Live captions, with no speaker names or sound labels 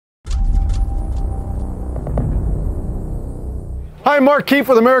Hi, I'm Mark Keefe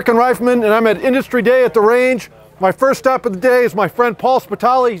with American Rifleman, and I'm at Industry Day at the range. My first stop of the day is my friend Paul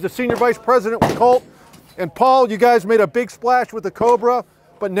Spitale. He's the Senior Vice President with Colt. And Paul, you guys made a big splash with the Cobra,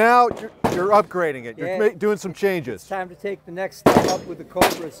 but now you're upgrading it. You're doing some changes. It's time to take the next step up with the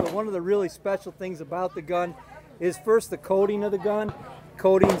Cobra. So one of the really special things about the gun is first the coating of the gun.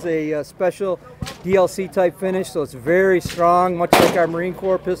 Coating's a special DLC type finish, so it's very strong, much like our Marine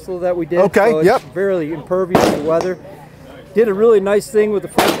Corps pistol that we did. Okay, so it's very impervious to weather. Did a really nice thing with the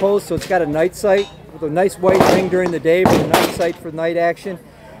front post, so it's got a night sight with a nice white ring during the day, but a night sight for night action.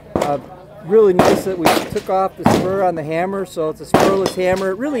 Really nice that we took off the spur on the hammer, so it's a spurless hammer.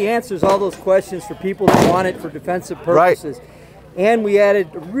 It really answers all those questions for people that want it for defensive purposes. Right. And we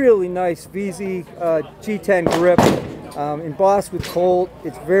added a really nice VZ G10 grip, embossed with Colt.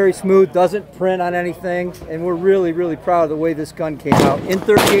 It's very smooth, doesn't print on anything, and we're really, really proud of the way this gun came out.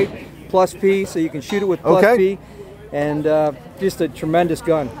 Interchangeable plus P, so you can shoot it with plus P. And just a tremendous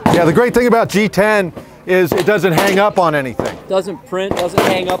gun. Yeah, the great thing about G10 is it doesn't hang up on anything. Doesn't print, doesn't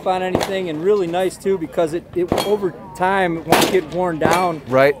hang up on anything, and really nice too because it over time it won't get worn down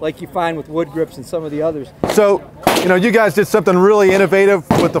like you find with wood grips and some of the others. So, you know, you guys did something really innovative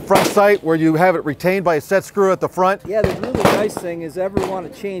with the front sight where you have it retained by a set screw at the front. Yeah, the really nice thing is ever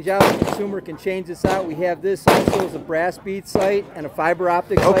want to change out, the consumer can change this out. We have this also as a brass bead sight and a fiber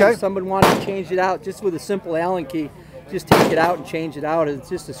optic sight. If someone wanted to change it out just with a simple Allen key, just take it out and change it out. It's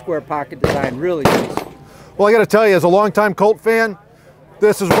just a square pocket design, really nice. Well, I got to tell you, as a longtime Colt fan,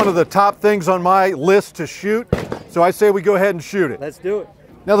 this is one of the top things on my list to shoot. So I say we go ahead and shoot it. Let's do it.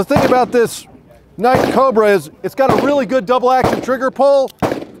 Now the thing about this Night Cobra is it's got a really good double action trigger pull.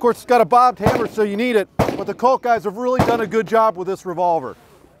 Of course, it's got a bobbed hammer, so you need it. But the Colt guys have really done a good job with this revolver.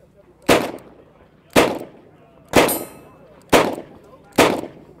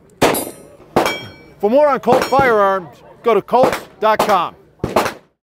 For more on Colt firearms, go to Colt.com.